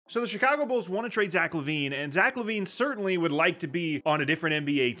So the Chicago Bulls want to trade Zach Lavine, and Zach Lavine certainly would like to be on a different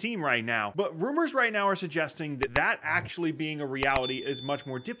NBA team right now. But rumors right now are suggesting that that actually being a reality is much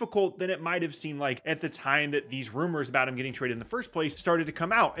more difficult than it might have seemed like at the time that these rumors about him getting traded in the first place started to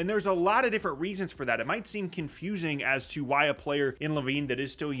come out. And there's a lot of different reasons for that. It might seem confusing as to why a player in Lavine that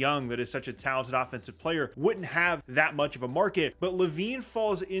is still young, that is such a talented offensive player, wouldn't have that much of a market. But Lavine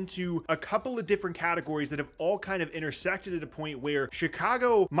falls into a couple of different categories that have all kind of intersected at a point where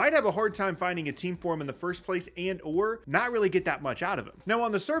Chicago might have a hard time finding a team for him in the first place and or not really get that much out of him. Now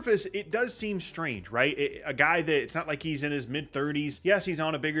on the surface, it does seem strange, right? A guy that it's not like he's in his mid-30s. Yes, he's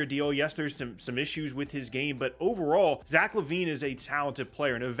on a bigger deal. Yes, there's some issues with his game, but overall, Zach Lavine is a talented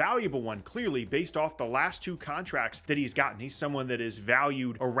player and a valuable one, clearly based off the last two contracts that he's gotten. He's someone that is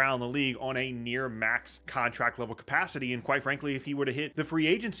valued around the league on a near max contract level capacity. And quite frankly, if he were to hit the free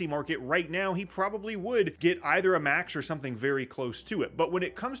agency market right now, he probably would get either a max or something very close to it. But when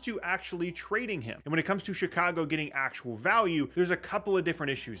it comes to actually trading him, and when it comes to Chicago getting actual value, there's a couple of different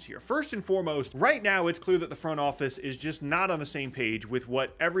issues here. First and foremost, right now, it's clear that the front office is just not on the same page with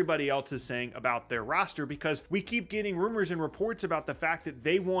what everybody else is saying about their roster, because we keep getting rumors and reports about the fact that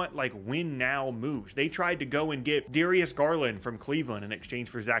they want like win now moves. They tried to go and get Darius Garland from Cleveland in exchange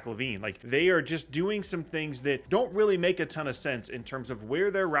for Zach Lavine. Like, they are just doing some things that don't really make a ton of sense in terms of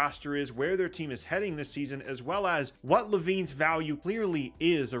where their roster is, where their team is heading this season, as well as what Lavine's value clearly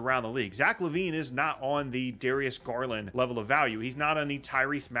is around the league. Zach Lavine is not on the Darius Garland level of value. He's not on the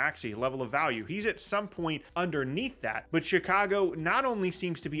Tyrese Maxey level of value. He's at some point underneath that, but Chicago not only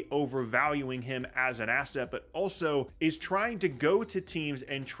seems to be overvaluing him as an asset, but also is trying to go to teams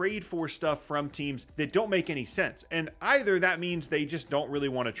and trade for stuff from teams that don't make any sense. And either that means they just don't really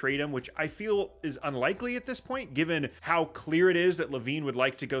want to trade him, which I feel is unlikely at this point, given how clear it is that Lavine would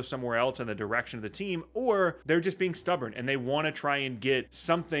like to go somewhere else in the direction of the team, or they're just being stubborn and they want to try and get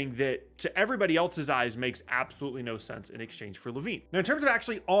something that to everybody else's eyes makes absolutely no sense in exchange for Lavine. Now, in terms of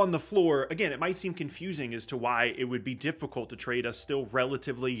actually on the floor, again, it might seem confusing as to why it would be difficult to trade a still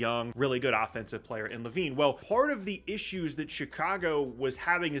relatively young, really good offensive player in Lavine. Well, part of the issues that Chicago was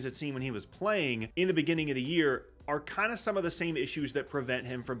having as a team when he was playing in the beginning of the year are kind of some of the same issues that prevent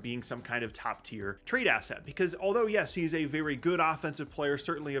him from being some kind of top tier trade asset. Because although yes, he's a very good offensive player,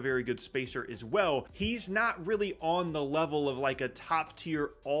 certainly a very good spacer as well, he's not really on the level of like a top tier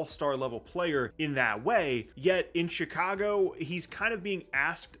all-star level player in that way. Yet in Chicago, he's kind of being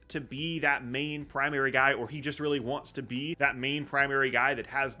asked to be that main primary guy, or he just really wants to be that main primary guy that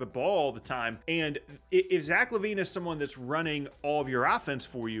has the ball all the time. And if Zach Lavine is someone that's running all of your offense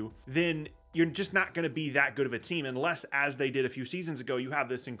for you, then you're just not going to be that good of a team unless, as they did a few seasons ago, you have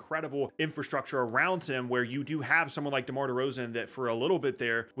this incredible infrastructure around him where you do have someone like DeMar DeRozan that for a little bit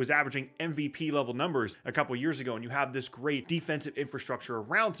there was averaging MVP level numbers a couple years ago, and you have this great defensive infrastructure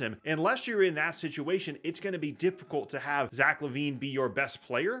around him. Unless you're in that situation, it's going to be difficult to have Zach Lavine be your best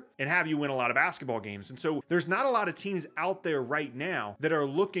player and have you win a lot of basketball games. And so there's not a lot of teams out there right now that are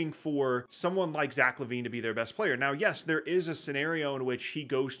looking for someone like Zach Lavine to be their best player. Now, yes, there is a scenario in which he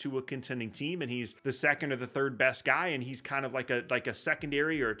goes to a contending team and he's the second or the third best guy, and he's kind of like a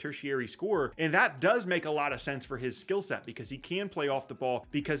secondary or a tertiary scorer, and that does make a lot of sense for his skill set because he can play off the ball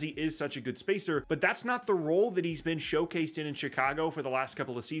because he is such a good spacer. But that's not the role that he's been showcased in Chicago for the last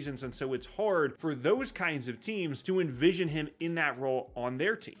couple of seasons, and so it's hard for those kinds of teams to envision him in that role on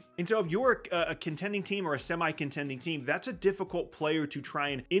their team. And so if you're a contending team or a semi-contending team, that's a difficult player to try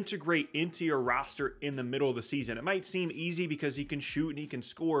and integrate into your roster in the middle of the season. It might seem easy because he can shoot and he can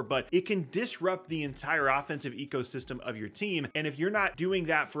score, but it can disrupt the entire offensive ecosystem of your team. And if you're not doing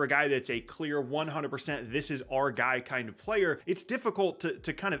that for a guy that's a clear 100%, this is our guy kind of player, it's difficult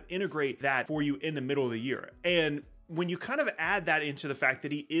to kind of integrate that for you in the middle of the year. And when you kind of add that into the fact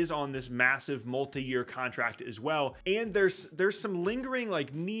that he is on this massive multi-year contract as well, and there's some lingering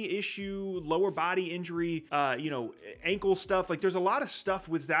like knee issue, lower body injury, ankle stuff, like there's a lot of stuff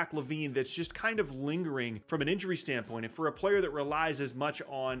with Zach Lavine that's just kind of lingering from an injury standpoint. And for a player that relies as much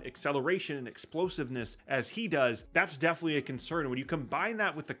on acceleration and explosiveness as he does, that's definitely a concern. When you combine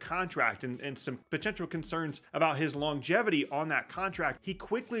that with the contract and some potential concerns about his longevity on that contract, he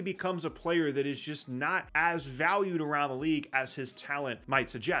quickly becomes a player that is just not as valued around the league as his talent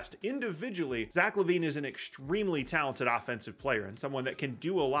might suggest. Individually, Zach Lavine is an extremely talented offensive player and someone that can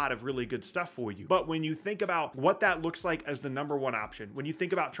do a lot of really good stuff for you. But when you think about what that looks like as the number one option, when you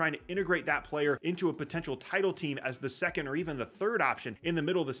think about trying to integrate that player into a potential title team as the second or even the third option in the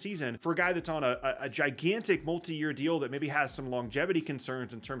middle of the season for a guy that's on a gigantic multi-year deal that maybe has some longevity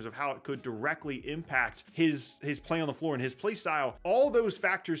concerns in terms of how it could directly impact his play on the floor and his play style, all those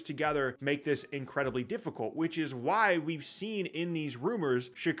factors together make this incredibly difficult, which is why we've seen in these rumors,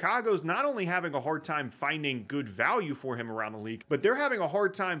 Chicago's not only having a hard time finding good value for him around the league, but they're having a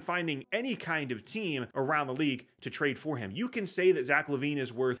hard time finding any kind of team around the league to trade for him. You can say that Zach Lavine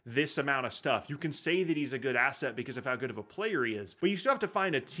is worth this amount of stuff. You can say that he's a good asset because of how good of a player he is, but you still have to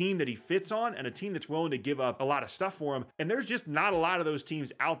find a team that he fits on and a team that's willing to give up a lot of stuff for him. And there's just not a lot of those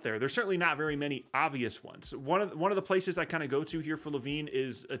teams out there. There's certainly not very many obvious ones. One of the places I kind of go to here for Lavine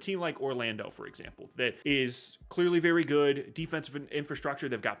is a team like Orlando, for example, that is clearly very good defensive infrastructure.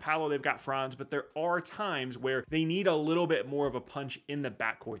 They've got Paolo, they've got Franz, but there are times where they need a little bit more of a punch in the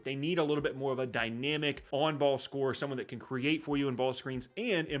backcourt. They need a little bit more of a dynamic on-ball scorer, someone that can create for you in ball screens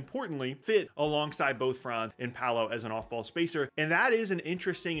and, importantly, fit alongside both Franz and Paolo as an off-ball spacer. And that is an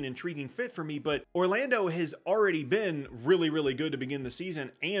interesting and intriguing fit for me, but Orlando has already been really, really good to begin the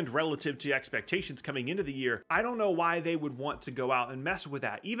season and relative to expectations coming into the year. I don't know why they would want to go out and mess with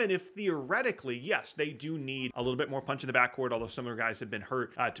that, even if theoretically, yes, they do need a little bit more punch in the backcourt, although some of their guys have been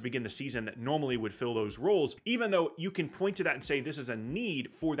hurt to begin the season that normally would fill those roles. Even though you can point to that and say this is a need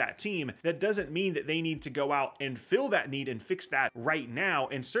for that team, that doesn't mean that they need to go out and fill that need and fix that right now,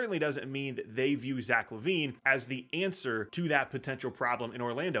 and certainly doesn't mean that they view Zach Lavine as the answer to that potential problem in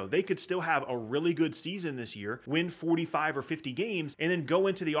Orlando. They could still have a really good season this year, win 45 or 50 games, and then go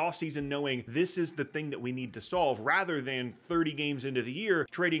into the offseason knowing this is the thing that we need to solve, rather than 30 games into the year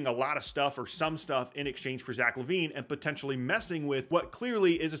trading a lot of stuff or some stuff in exchange for Zach Lavine and potentially messing with what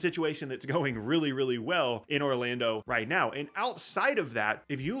clearly is a situation that's going really, really well in Orlando right now. And outside of that,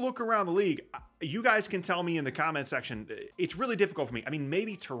 if you look around the league, you guys can tell me in the comment section, it's really difficult for me. I mean,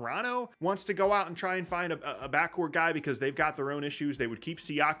 maybe Toronto wants to go out and try and find a backcourt guy because they've got their own issues. They would keep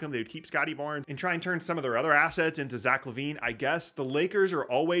Siakam, they would keep Scotty Barnes and try and turn some of their other assets into Zach Lavine. I guess the Lakers are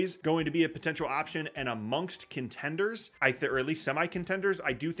always going to be a potential option, and amongst contenders, or at least semi-contenders,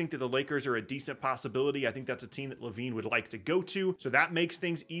 I do think that the Lakers are a decent possibility. I think that's a team that Lavine would like to go to, so that makes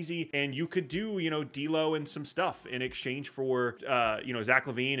things easy. And you could do, D'Lo and some stuff in exchange for, Zach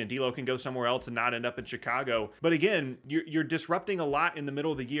Lavine, and D'Lo can go somewhere else and not end up in Chicago. But again, you're disrupting a lot in the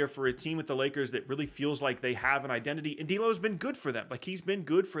middle of the year for a team with the Lakers that really feels like they have an identity, and D'Lo's been good for them. Like, he's been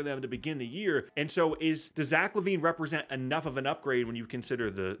good for them to begin the year. And so does Zach Lavine represent enough of an upgrade when you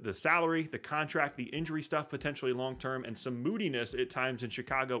consider the salary, the contract, the injury stuff potentially long-term, and some moodiness at times in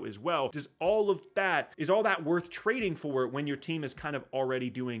Chicago as well? Is all that worth trading for when your team is kind of already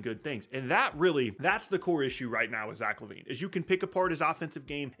doing good things? And that's the core issue right now with Zach Lavine, is you can pick apart his offensive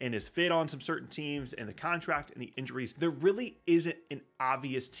game and his fit on some certain teams and the contract and the injuries. There really isn't an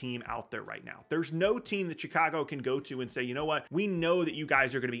obvious team out there right now. There's no team that Chicago can go to and say, you know what, we know that you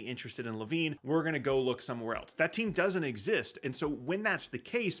guys are going to be interested in Lavine. We're going to go look somewhere else. That team doesn't exist. And so when that's the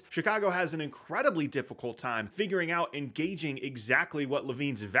case, Chicago has an incredibly difficult time figuring out and gauging exactly what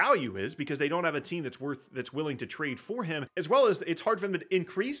Lavine's value is, because they don't have a team that's willing to trade for him, as well as it's hard for them to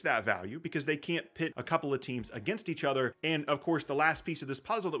increase that value because they can't pit a couple of teams against each other. And of course, the last piece of this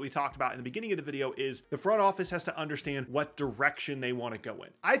puzzle that we talked about in the beginning of the video is the front office has to understand what direction they want to go in.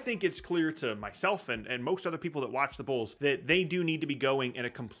 I think it's clear to myself and most other people that watch the Bulls that they do need to be going in a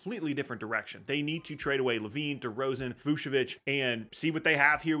completely different direction. They need to trade away Lavine, DeRozan, Vucevic, and see what they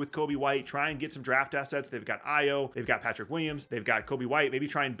have here with Kobe White. Try and get some draft assets. They've got Io, they've got Patrick Williams, they've got Kobe White. Maybe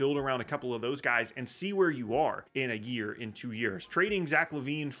try and build around a couple of those guys and see where you are in a year, in 2 years. Trading Zach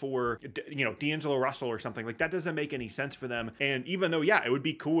Lavine for, D'Angelo Russell or something like that doesn't make any sense for them. And even though, yeah, it would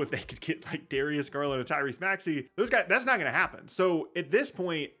be cool if they could get like Darius Garland and Tyrese Maxey, those guys, that's not going to happen. So at this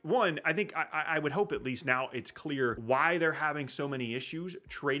point, one, I think I would hope at least now it's clear why they're having so many issues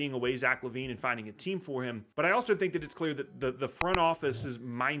trading away Zach Lavine and finding a team for him. But I also think that it's clear that the front office's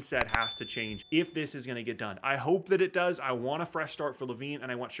mindset has to change if this is going to get done. I hope that it does. I want a fresh start for Lavine,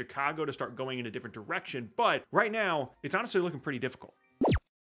 and I want Chicago to start going in a different direction. But right now, it's honestly looking pretty difficult.